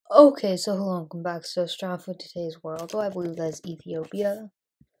Okay, so hello, welcome back. So, starting off with today's Worldle, I believe that's Ethiopia.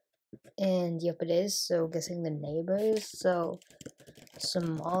 And yep, it is. So, guessing the neighbors. So,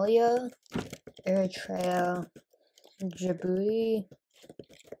 Somalia, Eritrea, Djibouti,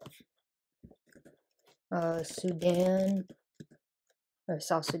 Sudan, or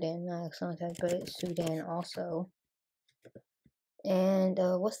South Sudan, not accidentally typed, but Sudan also. And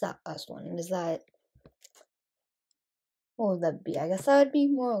what's that last one? Is that, what would that be? I guess that would be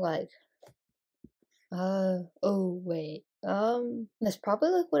more like, oh wait, that's probably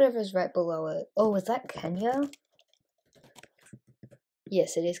like whatever's right below it. Oh, is that Kenya?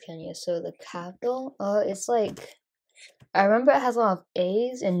 Yes, it is Kenya. So the capital, it's like, I remember it has a lot of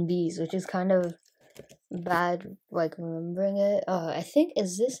A's and B's, which is kind of bad, like remembering it. I think,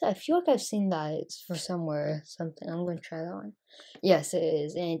 I feel like I've seen that for somewhere, something. I'm going to try that one. Yes, it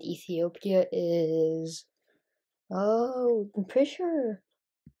is. And Ethiopia is, oh, I'm pretty sure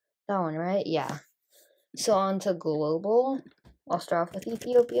that one, right? Yeah. So on to global. I'll start off with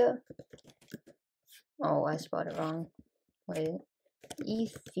Ethiopia. Oh, I spelled it wrong. Wait.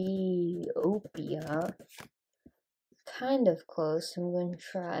 Ethiopia. Kind of close. I'm going to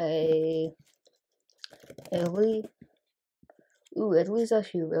try Italy. Ooh, Italy's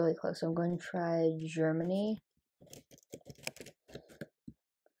actually really close. I'm going to try Germany.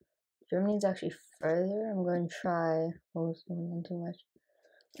 Germany's actually further. I'm going to try. Oh, it's going on too much.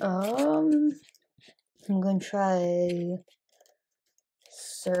 I'm going to try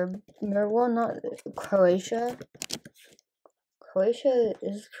not Croatia.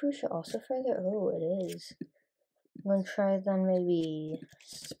 Is Croatia also further? Oh, it is. I'm going to try then maybe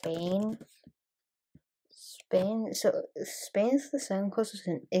Spain. So Spain's the second closest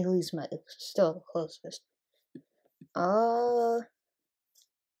and Italy's still the closest.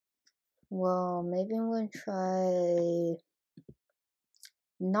 Well, maybe I'm going to try,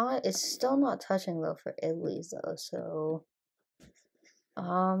 it's still not touching though for Italy's though, so,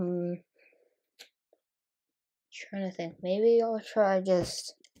 trying to think, maybe I'll try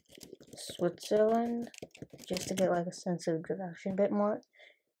just Switzerland, just to get like a sense of direction a bit more.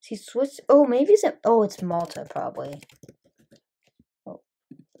 See, maybe it's Malta probably. Oh,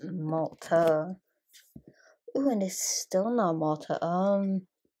 Malta. Ooh, and it's still not Malta.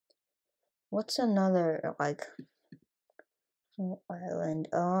 What's another, like, island?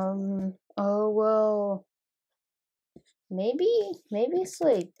 Oh, well, maybe it's,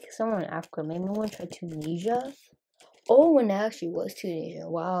 like, somewhere in Africa. Maybe we'll try Tunisia. Oh, and it actually was Tunisia.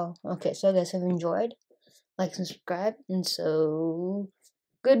 Wow. Okay, so I guess I've enjoyed. Like and subscribe, and so,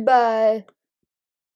 goodbye.